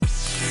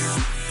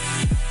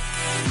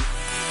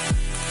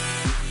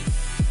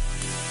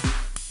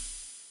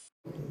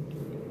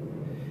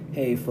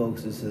Hey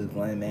folks, this is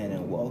Glenn Man,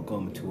 and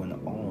welcome to an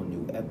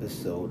all-new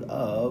episode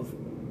of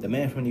the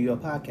Man from New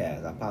York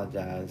podcast. I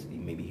apologize, you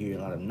may be hearing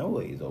a lot of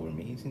noise over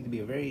me. It seems to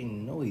be a very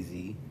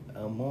noisy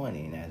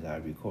morning as I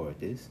record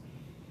this,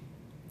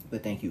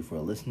 but thank you for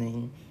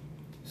listening.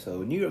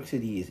 So New York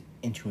City is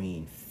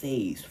entering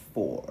phase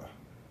 4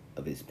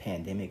 of its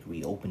pandemic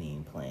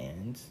reopening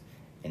plans,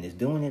 and is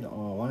doing it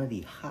on one of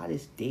the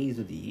hottest days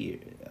of the year.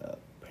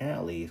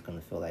 Apparently, it's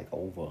going to feel like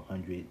over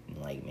 100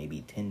 and like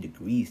maybe 10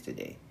 degrees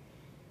today.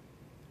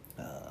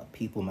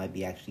 People might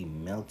be actually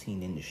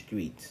melting in the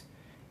streets,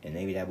 and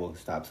maybe that will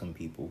stop some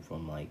people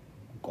from like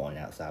going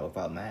outside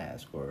without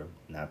masks or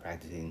not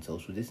practicing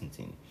social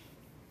distancing.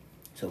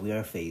 So we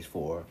are phase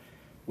 4,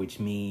 which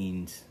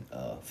means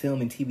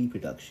film and TV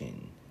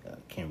production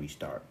can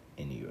restart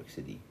in New York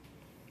City.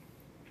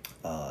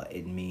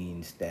 It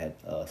means that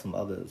some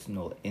other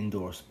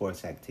indoor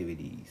sports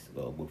activities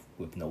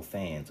with no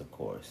fans, of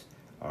course,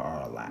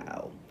 are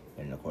allowed.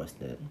 And of course,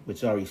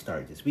 which already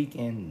started this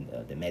weekend,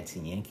 the Mets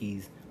and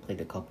Yankees played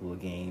a couple of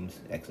games,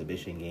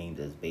 exhibition games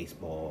as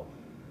baseball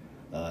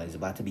is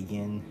about to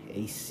begin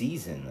a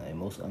season, a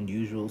most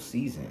unusual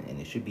season, and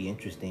it should be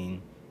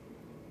interesting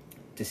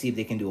to see if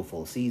they can do a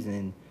full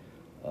season,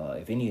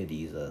 if any of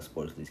these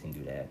sports leagues can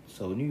do that.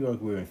 So New York,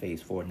 we're in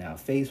phase 4 now.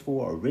 Phase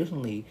 4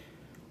 originally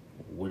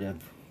would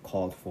have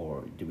called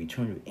for the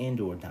return of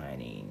indoor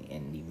dining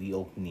and the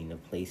reopening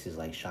of places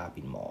like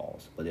shopping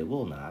malls, but it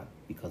will not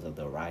because of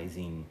the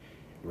rising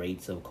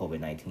rates of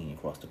COVID-19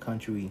 across the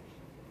country,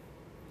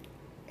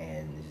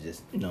 and it's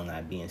just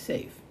not being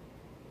safe.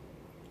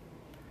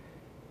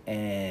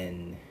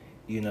 And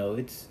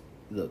I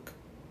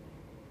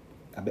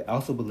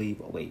also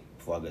believe. Oh wait,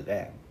 before I go to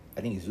that,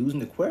 I think zoos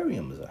and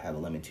aquariums have a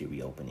limited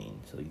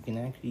reopening, so you can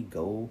actually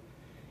go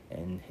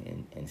and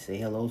say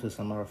hello to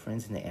some of our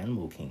friends in the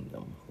animal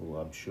kingdom who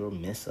I'm sure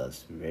miss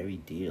us very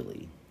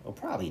dearly. Or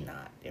probably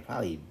not. They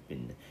probably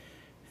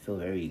feel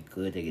very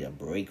good to get a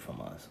break from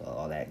us.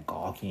 All that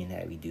gawking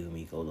that we do when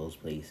we go to those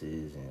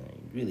places,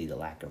 and really the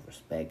lack of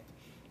respect.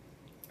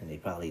 And they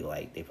probably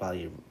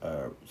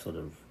are sort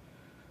of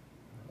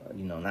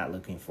not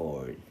looking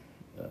forward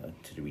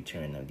to the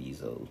return of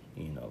these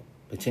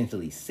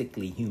potentially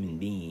sickly human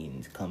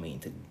beings coming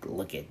to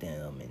look at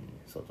them and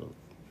sort of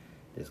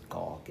this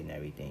gawk and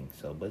everything.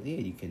 So, but yeah,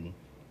 you can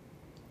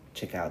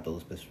check out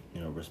those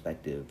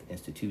respective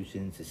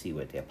institutions to see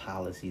what their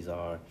policies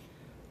are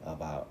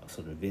about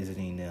sort of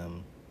visiting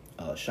them.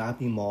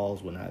 Shopping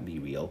malls will not be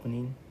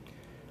reopening.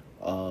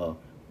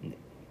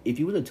 If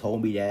you would have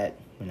told me that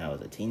when I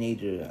was a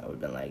teenager, I would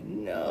have been like,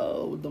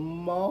 no, the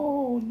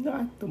mall,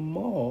 not the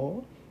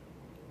mall.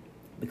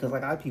 Because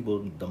like a lot of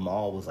people, the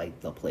mall was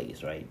like the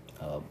place, right?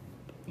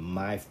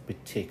 My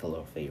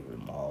particular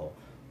favorite mall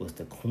was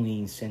the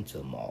Queens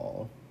Center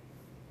Mall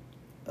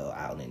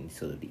out in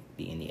sort of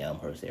in the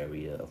Elmhurst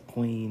area of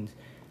Queens.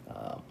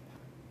 I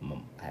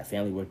had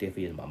family worked there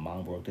for years. My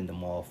mom worked in the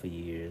mall for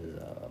years.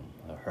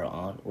 Her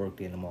aunt worked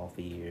in the mall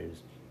for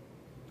years.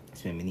 I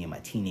spent many of my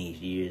teenage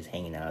years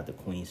hanging out at the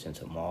Queens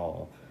Center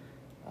Mall,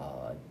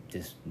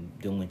 just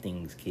doing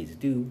things kids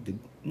do.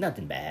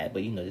 Nothing bad,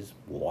 but just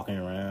walking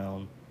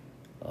around,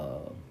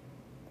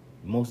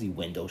 mostly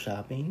window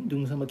shopping,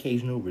 doing some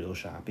occasional real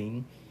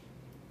shopping,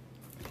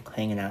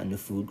 hanging out in the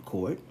food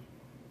court.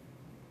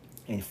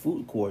 And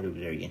food court is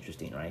very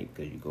interesting, right?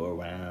 Because you go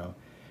around,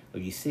 or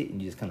you sit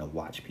and you just kind of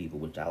watch people,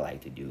 which I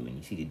like to do, and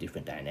you see the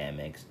different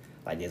dynamics.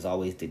 Like there's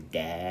always the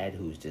dad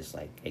who's just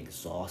like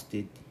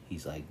exhausted.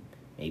 He's like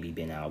maybe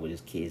been out with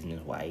his kids and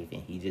his wife,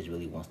 and he just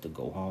really wants to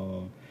go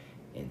home.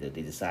 And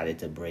they decided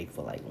to break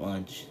for like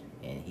lunch,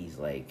 and he's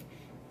like,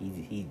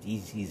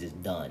 he's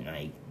just done,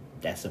 right?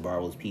 That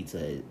Sbarro's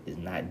Pizza is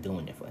not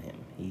doing it for him.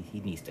 He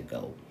needs to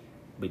go,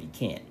 but he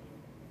can't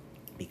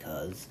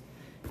because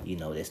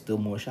there's still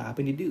more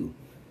shopping to do.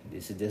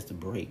 This is just a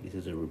break. This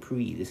is a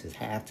reprieve. This is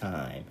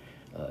halftime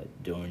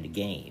during the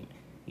game,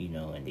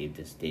 and they're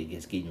just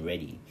getting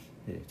ready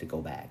to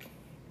go back.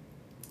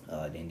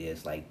 Then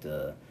there's like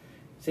the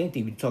same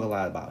thing. We talk a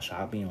lot about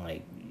shopping.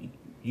 Like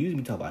usually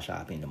we talk about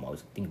shopping the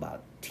most. Think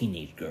about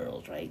teenage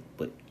girls, right?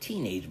 But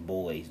teenage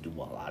boys do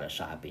a lot of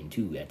shopping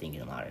too. I think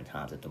in modern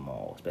times at the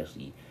mall,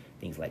 especially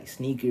things like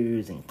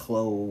sneakers and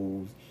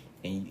clothes.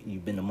 And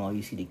you've been to the mall,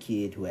 you see the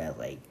kid who has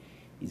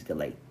he's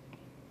got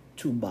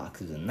 2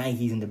 boxes of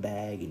Nikes in the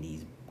bag, and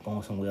he's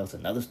going somewhere else,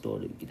 another store,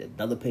 to get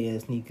another pair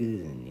of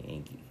sneakers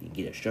and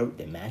get a shirt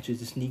that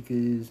matches the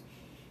sneakers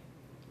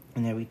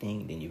and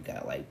everything. Then you've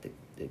got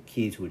the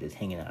kids who are just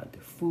hanging out at the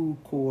food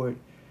court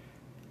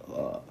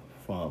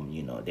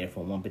they're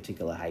from one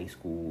particular high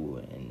school,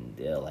 and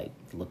they're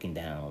looking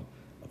down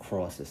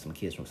across at some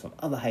kids from some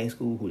other high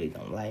school who they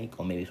don't like,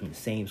 or maybe it's from the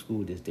same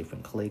school, there's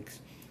different cliques.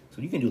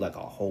 So you can do a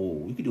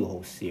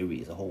whole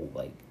series, a whole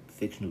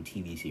fictional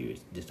TV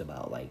series just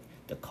about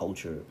the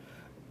culture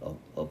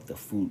of the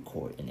food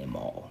court in the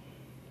mall.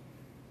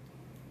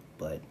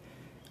 But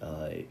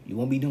you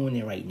won't be doing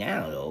it right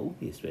now, though,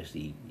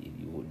 especially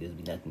if there's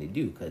be nothing to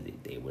do because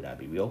they would not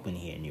be reopening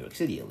here in New York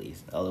City, at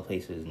least. Other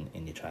places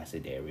in the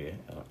Tri-State area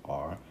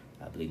are,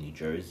 I believe, New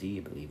Jersey,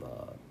 I believe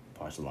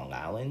parts of Long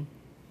Island,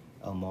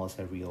 malls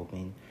have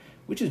reopened,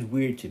 which is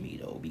weird to me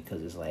though,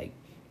 because it's like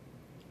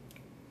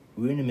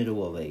we're in the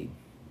middle of a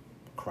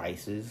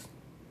crisis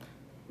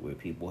where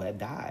people have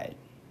died.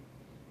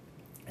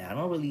 And I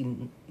don't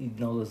really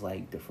know it's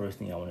like the first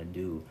thing I want to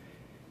do.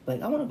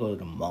 Like, I want to go to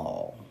the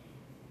mall.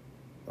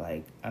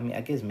 Like, I mean,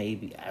 I guess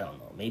maybe, I don't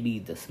know, maybe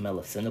the smell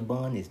of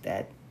Cinnabon is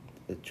that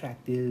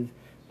attractive.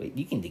 But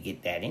you can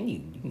get that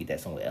you can get that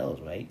somewhere else,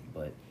 right?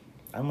 But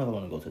I don't know if I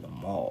want to go to the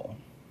mall.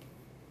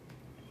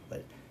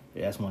 But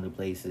that's one of the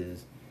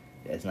places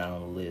that's not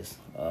on the list.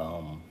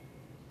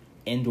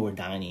 Indoor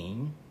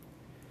dining,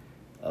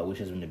 which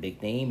has been a big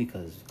thing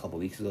because a couple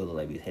of weeks ago,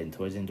 like, we was heading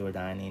towards indoor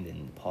dining,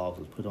 and the pause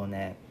was put on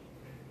that.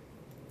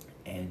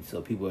 And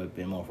so people have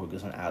been more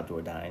focused on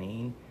outdoor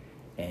dining.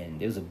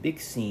 And there was a big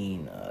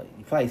scene,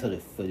 you probably saw the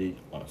footage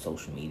on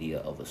social media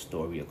of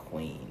Astoria,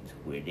 Queens,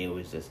 where there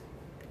was just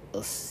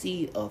a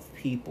sea of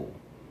people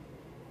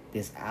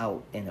that's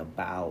out and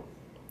about,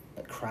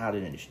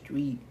 crowded in the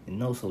street, and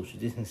no social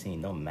distancing,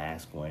 no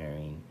mask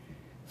wearing.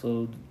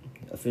 So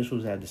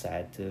officials have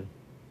decided to,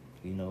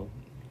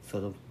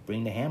 sort of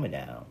bring the hammer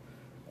down.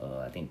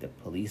 I think the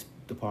police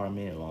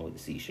department, along with the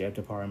city sheriff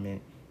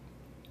department,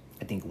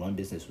 I think one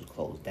business was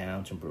closed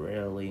down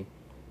temporarily.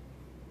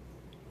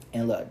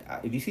 And look,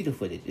 if you see the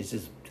footage, it's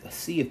just a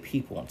sea of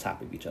people on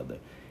top of each other,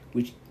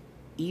 which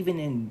even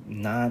in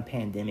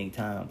non-pandemic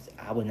times,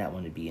 I would not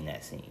want to be in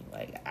that scene.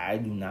 Like, I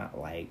do not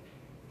like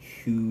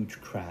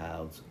huge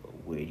crowds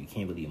where you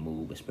can't really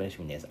move, especially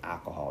when there's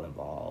alcohol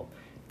involved,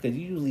 because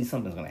usually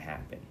something's going to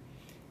happen.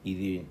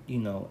 Either,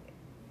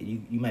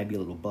 you might be a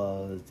little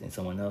buzzed and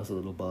someone else a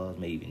little buzzed,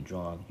 maybe even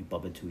drunk. You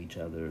bump into each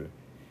other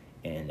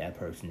and that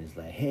person is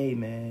like, hey,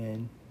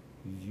 man,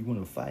 you want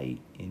to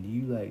fight? And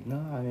you like,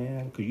 nah,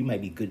 man, because you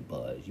might be good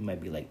buzzed. You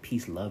might be like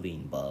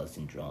peace-loving buzzed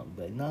and drunk.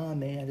 But nah,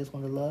 man, I just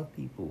want to love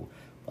people.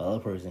 The other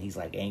person, he's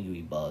like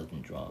angry, buzzed,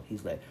 and drunk.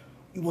 He's like,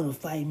 you want to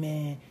fight,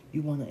 man?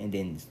 You want to? And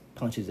then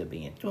punches are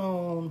being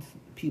thrown.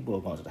 People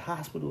are going to the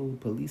hospital.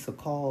 Police are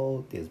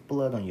called. There's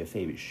blood on your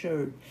favorite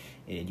shirt.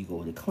 And you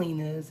go to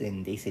cleaners,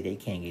 and they say they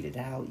can't get it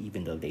out,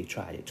 even though they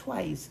tried it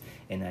twice.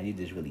 And now you're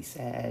just really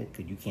sad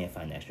because you can't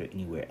find that shirt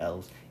anywhere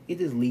else. It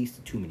just leads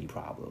to too many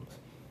problems.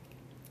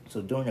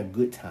 So during a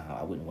good time,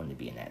 I wouldn't want to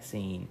be in that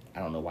scene. I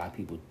don't know why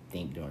people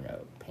think during a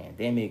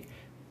pandemic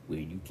where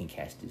you can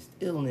catch this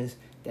illness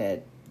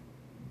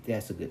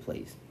that's a good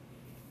place.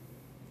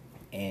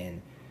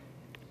 And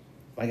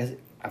like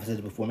I've said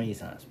it before many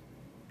times,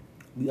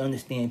 we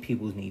understand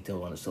people's need to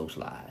want to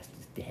socialize,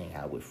 to hang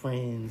out with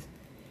friends,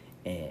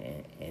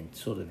 and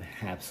sort of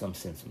have some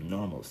sense of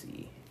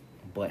normalcy.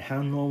 But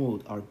how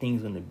normal are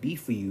things going to be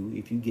for you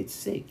if you get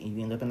sick and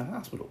you end up in the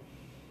hospital?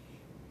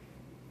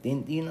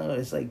 Then,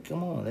 it's like,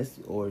 come on,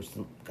 or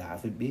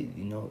God forbid,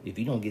 if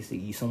you don't get sick,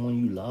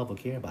 someone you love or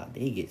care about,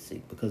 they get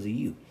sick because of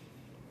you.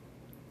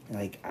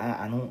 Like,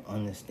 I don't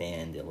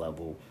understand the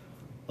level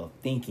of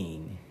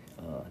thinking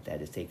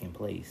that is taking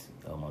place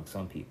among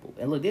some people.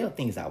 And look, there are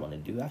things I want to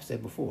do. I've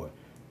said before,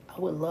 I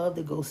would love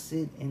to go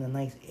sit in a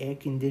nice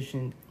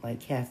air-conditioned, like,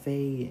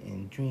 cafe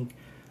and drink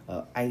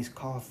iced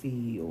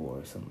coffee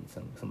or some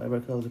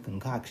other colors of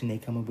concoction they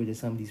come up with at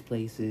some of these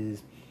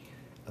places.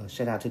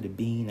 Shout out to the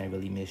Bean. I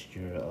really missed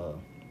your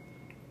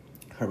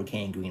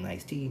Hurricane Green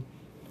iced tea.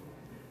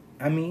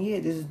 I mean, yeah,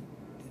 there's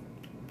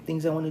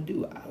things I want to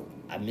do.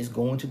 I miss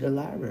going to the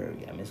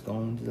library. I miss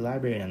going to the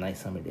library on a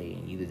nice summer day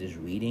and either just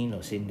reading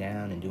or sitting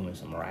down and doing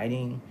some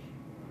writing.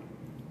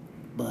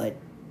 But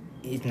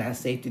it's not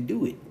safe to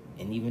do it.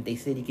 And even if they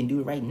said you can do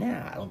it right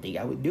now, I don't think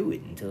I would do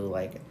it until,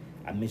 like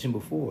I mentioned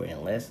before,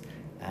 unless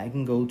I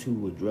can go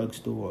to a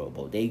drugstore or a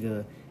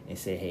bodega and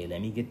say, hey,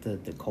 let me get the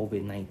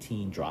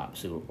COVID-19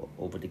 drops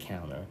over the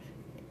counter.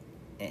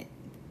 And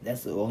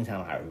that's the only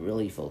time I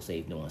really feel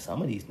safe doing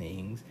some of these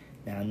things.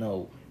 Now, I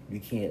know you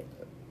can't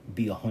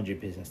be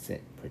 100%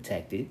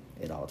 protected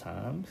at all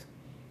times.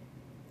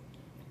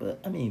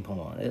 But, I mean, come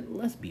on,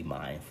 let's be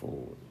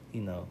mindful,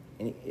 And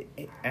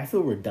I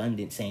feel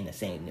redundant saying the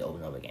same thing over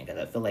and over again,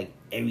 because I feel like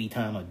every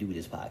time I do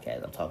this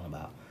podcast, I'm talking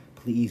about,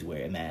 please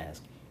wear a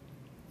mask.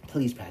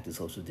 Please practice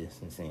social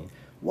distancing.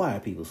 Why are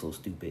people so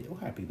stupid?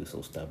 Why are people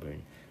so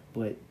stubborn?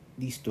 But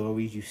these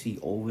stories you see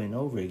over and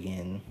over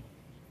again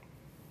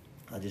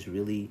are just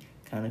really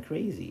kind of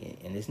crazy.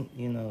 And it's,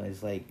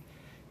 it's like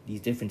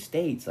these different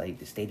states, like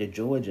the state of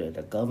Georgia,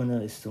 the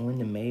governor is suing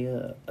the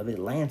mayor of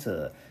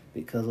Atlanta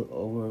because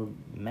over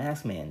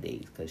mask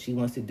mandates, because she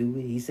wants to do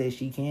it. He says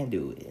she can't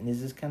do it. And it's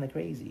just kind of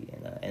crazy.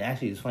 And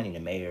actually, it's funny, the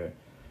mayor,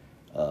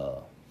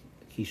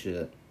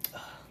 Keisha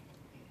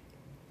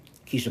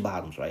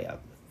Bottoms, right?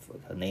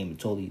 Her name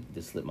totally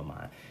just slipped my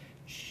mind.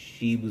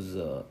 She was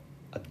a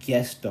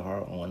guest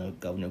star on one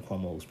of Governor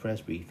Cuomo's press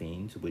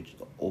briefings, which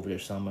over the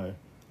summer,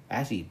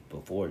 actually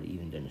before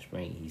even during the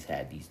spring, he's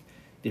had these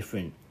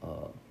different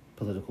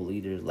political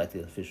leaders,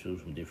 elected officials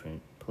from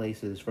different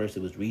places. First, it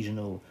was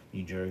regional,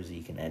 New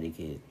Jersey,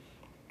 Connecticut,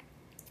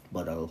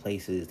 but other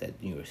places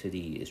that New York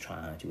City is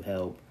trying to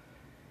help.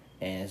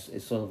 And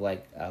it's sort of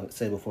like I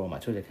said before on my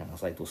Twitter account,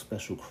 it's like those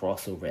special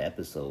crossover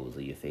episodes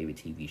of your favorite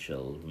TV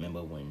shows.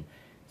 Remember when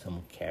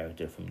some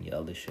character from the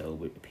other show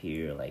would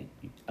appear? Like,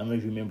 I don't know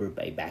if you remember,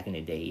 like back in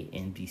the day,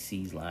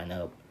 NBC's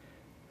lineup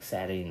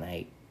Saturday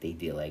night, they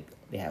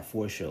had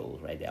 4 shows,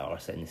 right? They all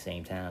set in the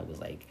same time. It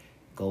was like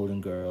Golden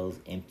Girls,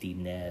 Empty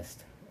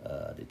Nest,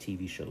 the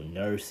TV show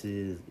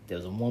Nurses. There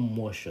was one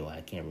more show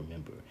I can't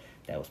remember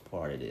that was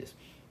part of this.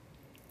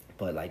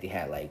 But like they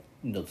had like,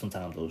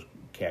 sometimes those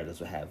characters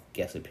would have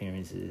guest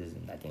appearances,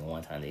 and I think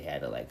one time they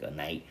had a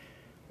night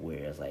where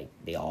it's like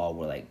they all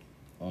were like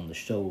on the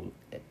show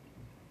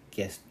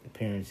guest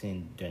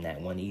appearancing during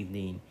that one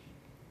evening.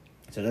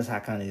 So that's how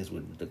it kind of is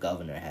with the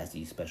governor has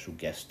these special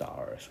guest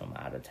stars from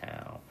out of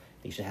town.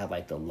 They should have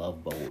like the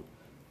Love Boat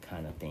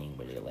kind of thing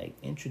where they're like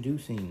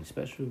introducing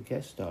special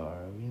guest star,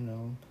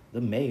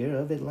 the mayor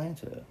of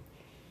Atlanta.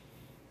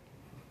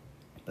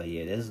 But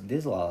yeah,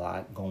 there's a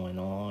lot going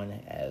on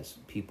as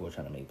people are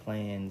trying to make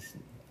plans.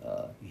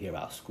 You hear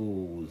about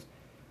schools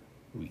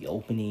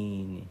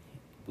reopening,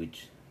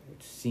 which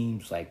it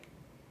seems like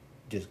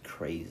just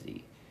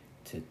crazy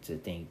to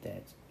think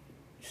that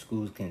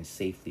schools can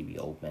safely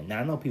reopen. Now,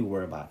 I know people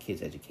worry about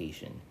kids'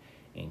 education,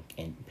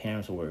 and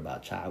parents are worried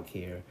about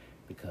childcare,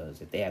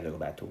 because if they have to go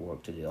back to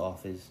work, to the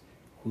office,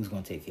 who's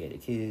going to take care of the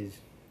kids?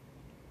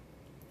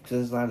 So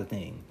there's a lot of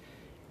things.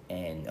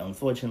 And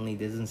unfortunately,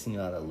 there doesn't seem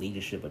a lot of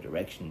leadership or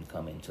direction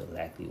coming to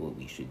exactly what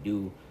we should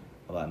do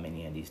about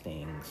many of these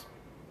things.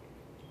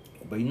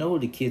 But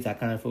the kids I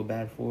kind of feel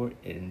bad for,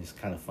 and it's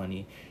kind of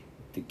funny,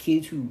 the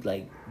kids who,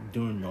 like,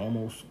 during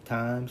normal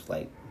times,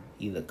 like,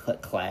 either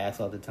cut class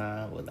all the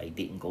time or, like,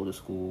 didn't go to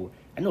school.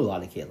 I know a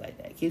lot of kids like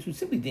that. Kids who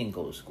simply didn't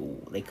go to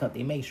school.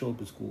 They may show up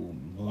to school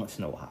once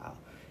in a while.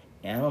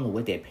 And I don't know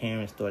what their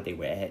parents thought they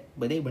were at,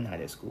 but they were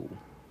not at school.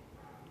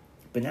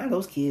 But now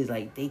those kids,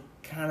 like, they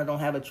kind of don't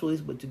have a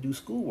choice but to do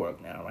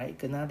schoolwork now, right?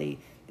 Because now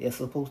they're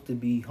supposed to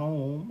be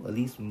home, at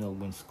least,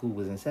 when school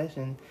was in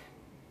session.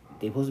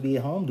 They're supposed to be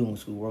at home doing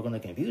schoolwork on the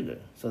computer.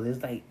 So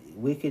there's, like,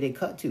 where could they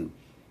cut to?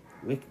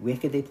 Where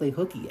could they play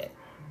hooky at?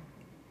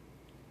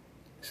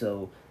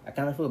 So I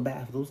kind of feel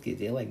bad for those kids.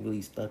 They're, like,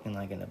 really stuck in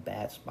a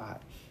bad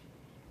spot.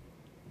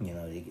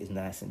 It's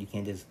not, you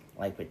can't just,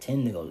 like,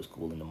 pretend to go to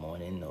school in the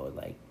morning or,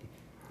 like,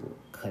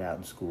 cut out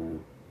in school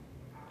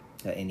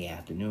in the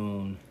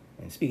afternoon.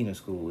 And speaking of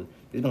school,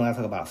 there's been a lot of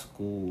talk about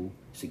school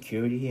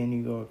security here in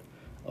New York.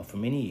 For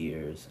many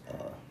years,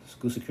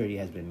 school security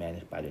has been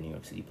managed by the New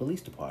York City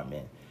Police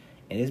Department.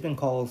 And there's been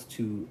calls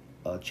to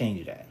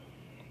change that,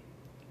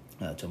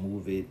 to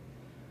move it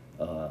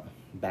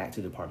back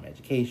to the Department of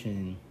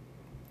Education,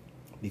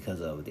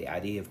 because of the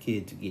idea of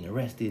kids getting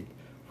arrested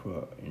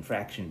for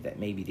infractions that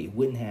maybe they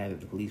wouldn't have if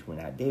the police were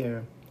not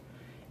there.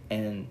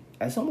 And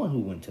as someone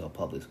who went to a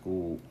public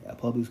school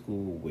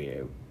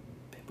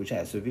which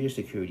had severe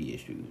security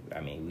issues, I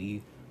mean,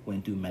 we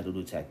went through metal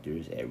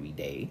detectors every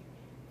day.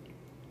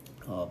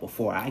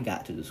 Before I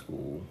got to the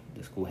school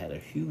had a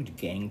huge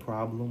gang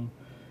problem.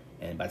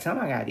 And by the time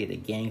I got there, the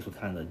gangs were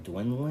kind of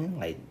dwindling.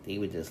 Like, they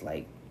were just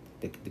like,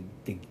 the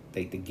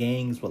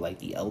gangs were like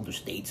the elder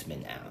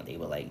statesmen now. They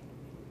were like,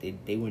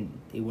 they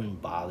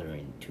weren't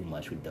bothering too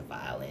much with the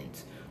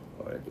violence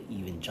or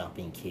even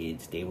jumping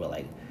kids. They were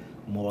like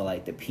more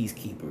like the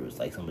peacekeepers,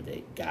 like some of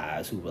the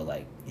guys who were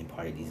like in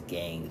part of these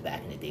gangs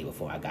back in the day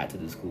before I got to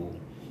the school.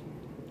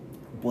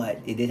 But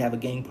it did have a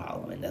gang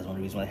problem, and that's one of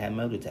the reasons why I had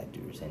metal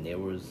detectors. And there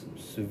was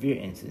severe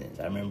incidents.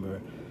 I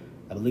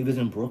believe it was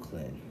in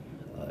Brooklyn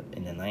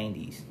in the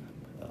 90s.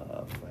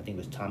 I think it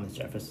was Thomas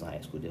Jefferson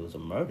High School. There was a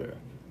murder.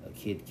 A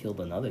kid killed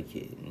another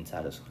kid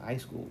inside of high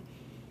school.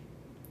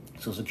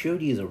 So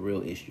security is a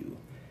real issue.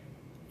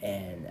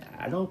 And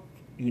I don't,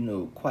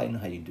 quite know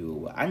how you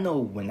do it. I know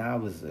when I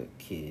was a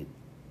kid,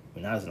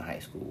 when I was in high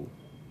school,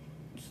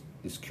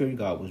 the security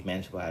guard was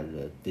managed by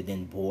the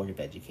then Board of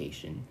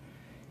Education,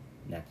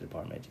 not the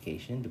Department of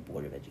Education, the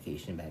Board of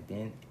Education back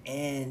then.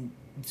 And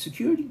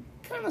security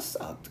kind of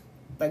sucked.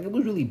 Like, it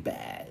was really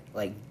bad.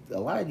 Like, a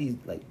lot of these,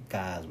 like,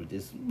 guys were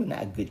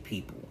not good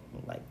people.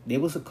 Like, there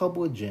was a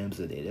couple of gems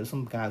there. There were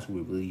some guys who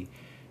were really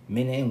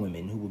men and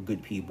women who were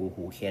good people,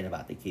 who cared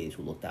about the kids,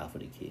 who looked out for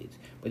the kids.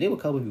 But there were a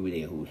couple of people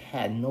there who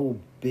had no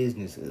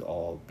business at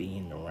all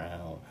being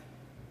around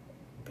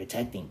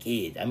protecting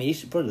kids. I mean, they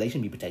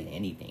shouldn't be protecting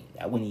anything.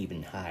 I wouldn't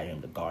even hire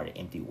them to guard an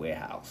empty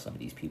warehouse. Some of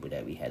these people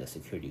that we had as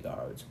security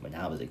guards when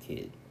I was a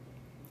kid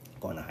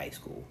going to high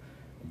school.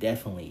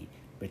 Definitely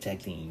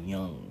protecting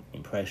young,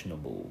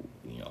 impressionable,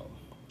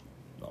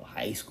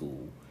 high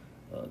school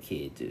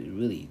kids.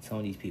 Really, some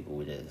of these people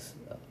were just,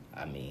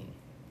 I'm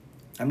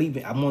not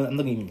going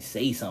to even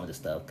say some of the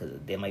stuff because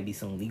there might be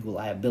some legal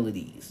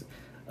liabilities.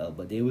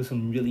 But there was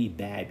some really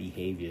bad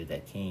behavior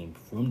that came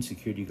from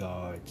security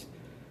guards.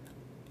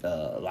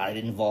 A lot of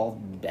it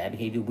involved bad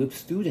behavior with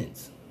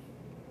students.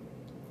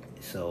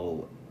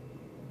 So,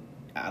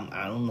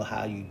 I don't know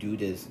how you do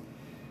this.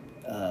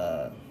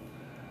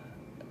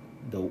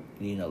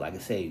 Like I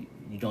say,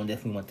 you don't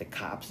definitely want the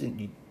cops, and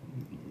you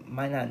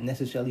might not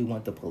necessarily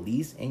want the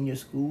police in your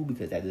school,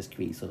 because that just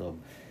creates sort of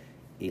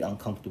an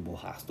uncomfortable,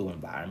 hostile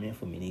environment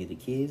for many of the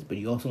kids, but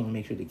you also want to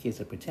make sure the kids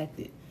are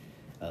protected,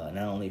 not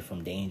only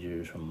from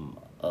dangers from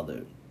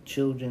other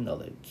children,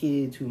 other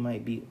kids who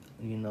might be,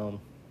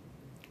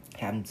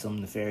 having some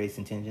nefarious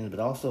intentions, but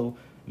also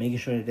making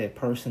sure that that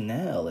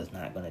personnel is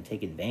not going to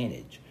take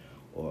advantage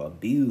or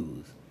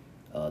abuse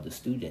the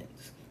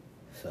students.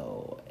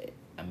 So,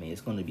 I mean,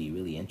 it's going to be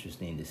really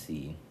interesting to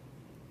see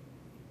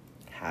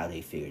how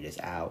they figure this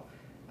out.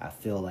 I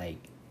feel like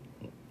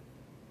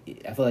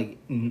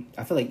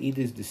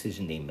either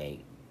decision they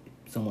make,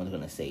 someone's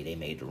going to say they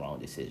made the wrong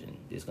decision.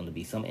 There's going to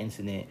be some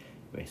incident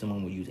where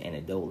someone will use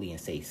anecdotally and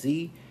say,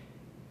 "See,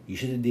 you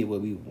should have did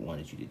what we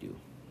wanted you to do."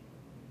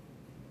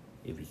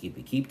 If we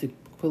keep the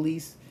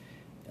police,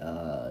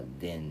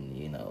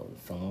 then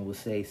someone will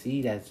say,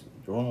 "See, that's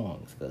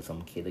wrong," because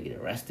some kid will get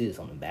arrested,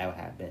 something bad will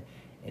happen.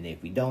 And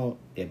if we don't,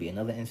 there'll be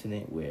another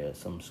incident where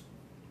some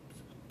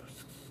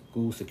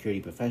school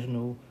security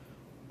professional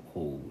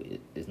who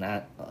is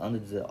not under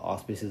the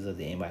auspices of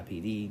the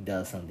NYPD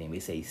does something. We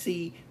say,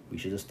 "See, we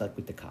should have stuck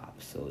with the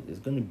cops." So there's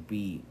going to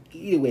be,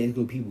 either way, there's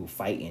going to be people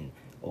fighting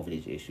over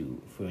this issue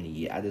for a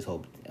year. I just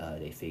hope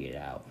they figure it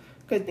out.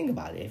 Because think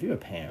about it. If you're a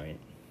parent,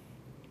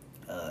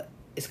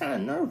 it's kind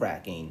of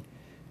nerve-wracking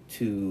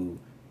to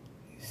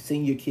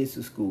send your kids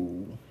to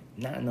school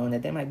not knowing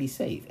that they might be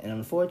safe. And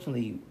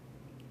unfortunately,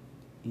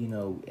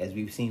 as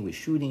we've seen with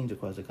shootings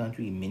across the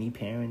country, many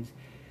parents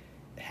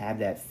have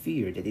that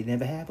fear that they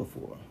never had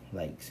before.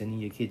 Like sending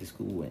your kid to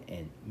school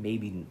and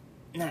maybe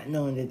not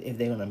knowing that if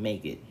they're going to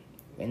make it.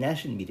 And that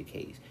shouldn't be the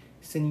case.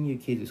 Sending your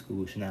kid to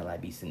school should not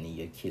like be sending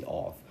your kid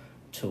off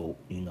to,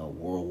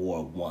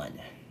 World War I.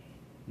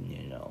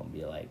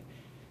 Be like,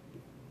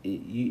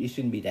 it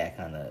shouldn't be that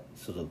kind of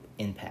sort of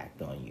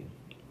impact on you.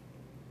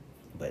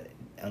 But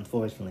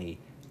unfortunately,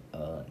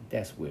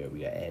 that's where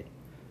we are at.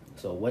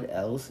 So what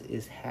else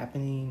is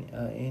happening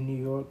in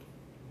New York?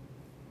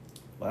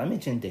 Well, I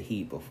mentioned the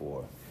heat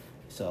before.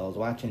 So I was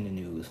watching the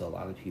news. So a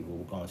lot of people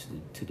were going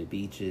to the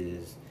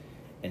beaches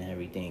and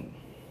everything.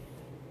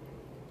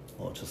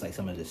 Or just like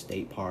some of the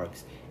state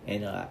parks.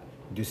 And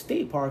the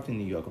state parks in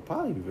New York are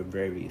probably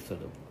very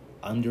sort of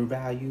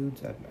undervalued,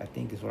 I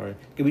think, as far as,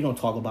 because we don't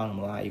talk about them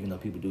a lot, even though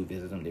people do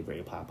visit them. They're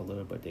very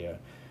popular, but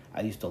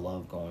I used to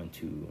love going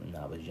to, when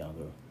I was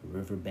younger,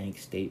 Riverbank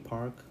State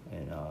Park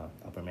in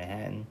Upper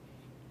Manhattan.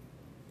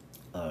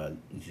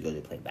 Used to go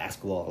there to play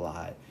basketball a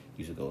lot.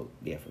 Used to go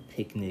there for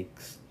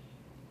picnics.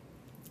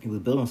 It was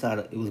built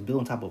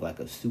on top of like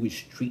a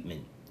sewage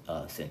treatment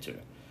center.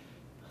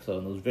 So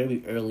in those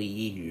very early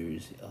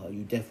years,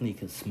 you definitely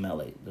could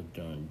smell it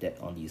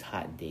on these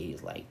hot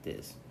days like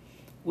this.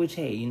 Which,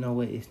 hey, you know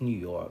what? It's New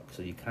York,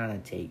 so you kind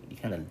of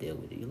deal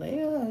with it. You're like,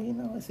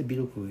 yeah, it's a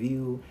beautiful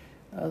view.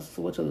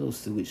 So what's a little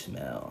sewage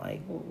smell?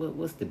 Like,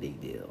 what's the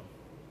big deal?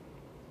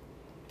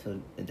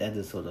 So that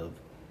is sort of,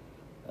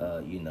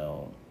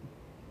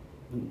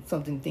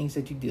 things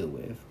that you deal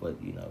with. But,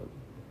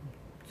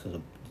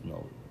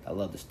 I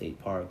love the state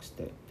parks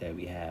that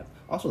we have.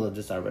 Also love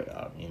just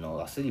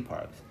our city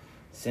parks.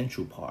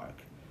 Central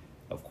Park,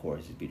 of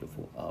course, is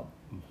beautiful.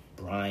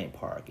 Bryant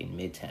Park in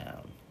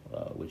Midtown,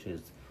 which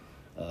is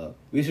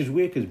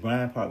weird because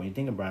Bryant Park, when you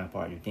think of Bryant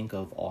Park, you think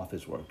of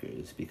office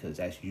workers, because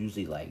that's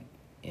usually like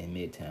in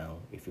Midtown.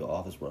 If you're an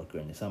office worker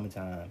in the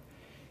summertime,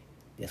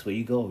 that's where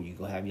you go. You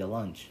go have your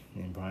lunch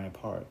in Bryant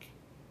Park,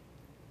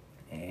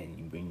 and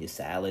you bring your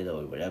salad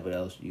or whatever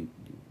else you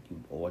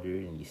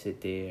ordered, and you sit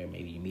there.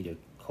 Maybe you meet a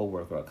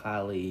coworker or a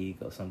colleague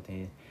or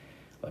something,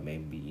 or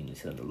maybe you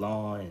sit on the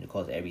lawn. And of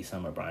course, every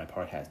summer Bryant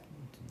Park has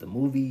the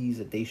movies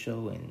that they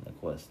show, and of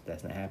course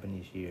that's not happening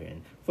this year.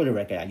 And for the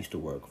record, I used to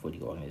work for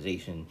the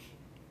organization,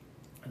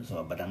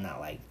 so but I'm not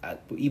like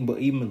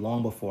even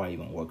long before I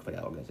even worked for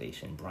that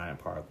organization, Bryant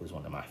Park was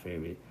one of my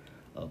favorite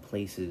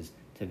places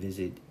to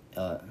visit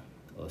or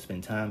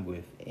spend time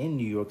with in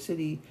New York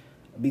City,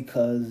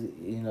 because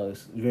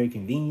it's very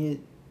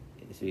convenient,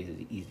 it's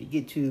very easy to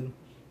get to.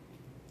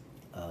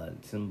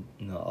 Some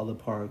other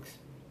parks.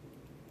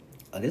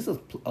 There's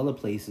other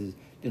places.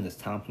 There's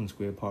Tompkins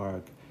Square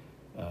Park,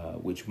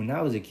 which when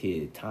I was a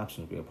kid,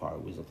 Tompkins Square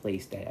Park was a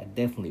place that I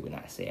definitely would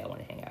not say I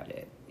want to hang out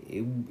at.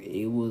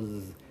 It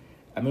was.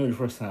 I remember the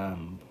first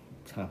time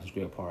Tompkins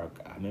Square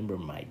Park. I remember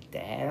my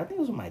dad. I think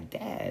it was my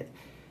dad,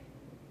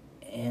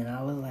 and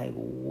I was like,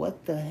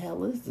 "What the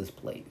hell is this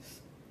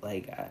place?"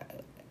 Like, I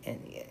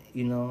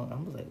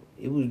was like,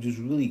 it was just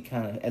really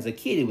kind of. As a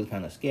kid, it was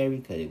kind of scary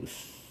because it was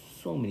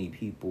so many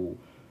people.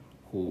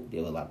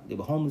 There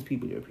were homeless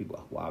people. There were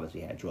people who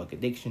obviously had drug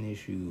addiction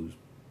issues,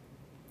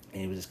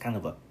 and it was just kind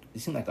of it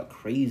seemed like a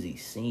crazy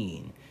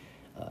scene,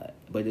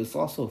 but it was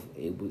also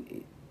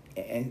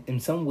and in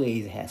some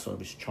ways it had sort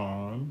of its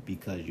charm,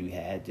 because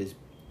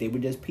they were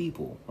just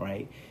people,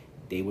 right?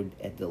 They were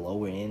at the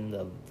lower end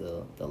of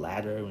the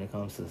ladder when it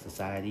comes to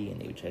society,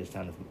 and they were just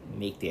trying to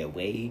make their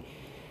way.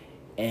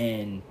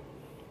 And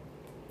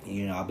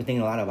I've been thinking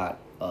a lot about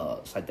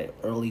it's like the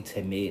early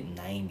to mid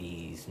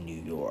 90s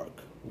New York,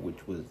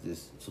 which was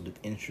this sort of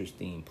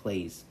interesting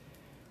place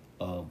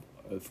of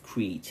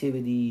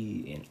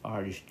creativity and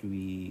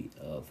artistry,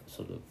 of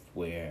sort of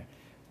where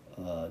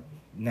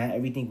Not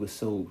everything was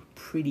so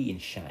pretty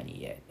and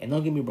shiny yet. And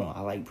don't get me wrong,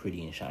 I like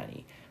pretty and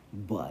shiny,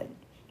 but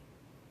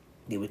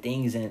there were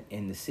things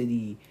in the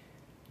city.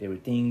 There were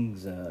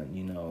things,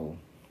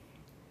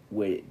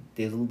 where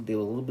there was a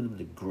little bit of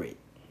the grit,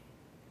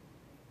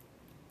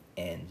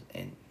 and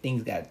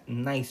things got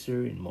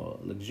nicer and more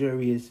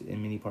luxurious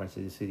in many parts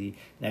of the city.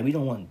 Now we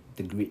don't want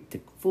the grit to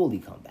fully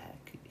come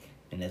back,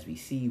 and as we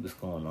see what's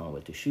going on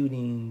with the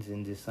shootings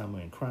in this summer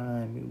and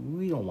crime,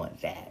 we don't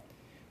want that.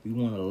 We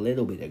want a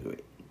little bit of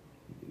grit.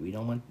 We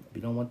don't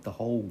want the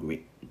whole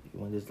grit. We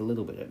want just a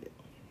little bit of it.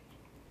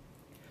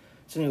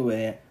 So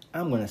anyway,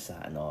 I'm gonna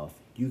sign off.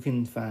 You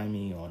can find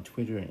me on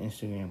Twitter and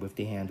Instagram with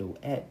the handle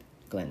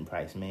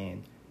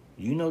 @GlennPriceMan.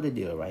 You know the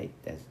deal, right?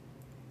 That's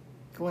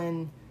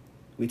Glenn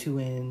with 2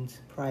 N's,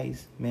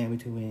 Price, man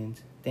with 2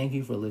 N's. Thank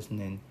you for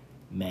listening,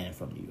 man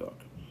from New York.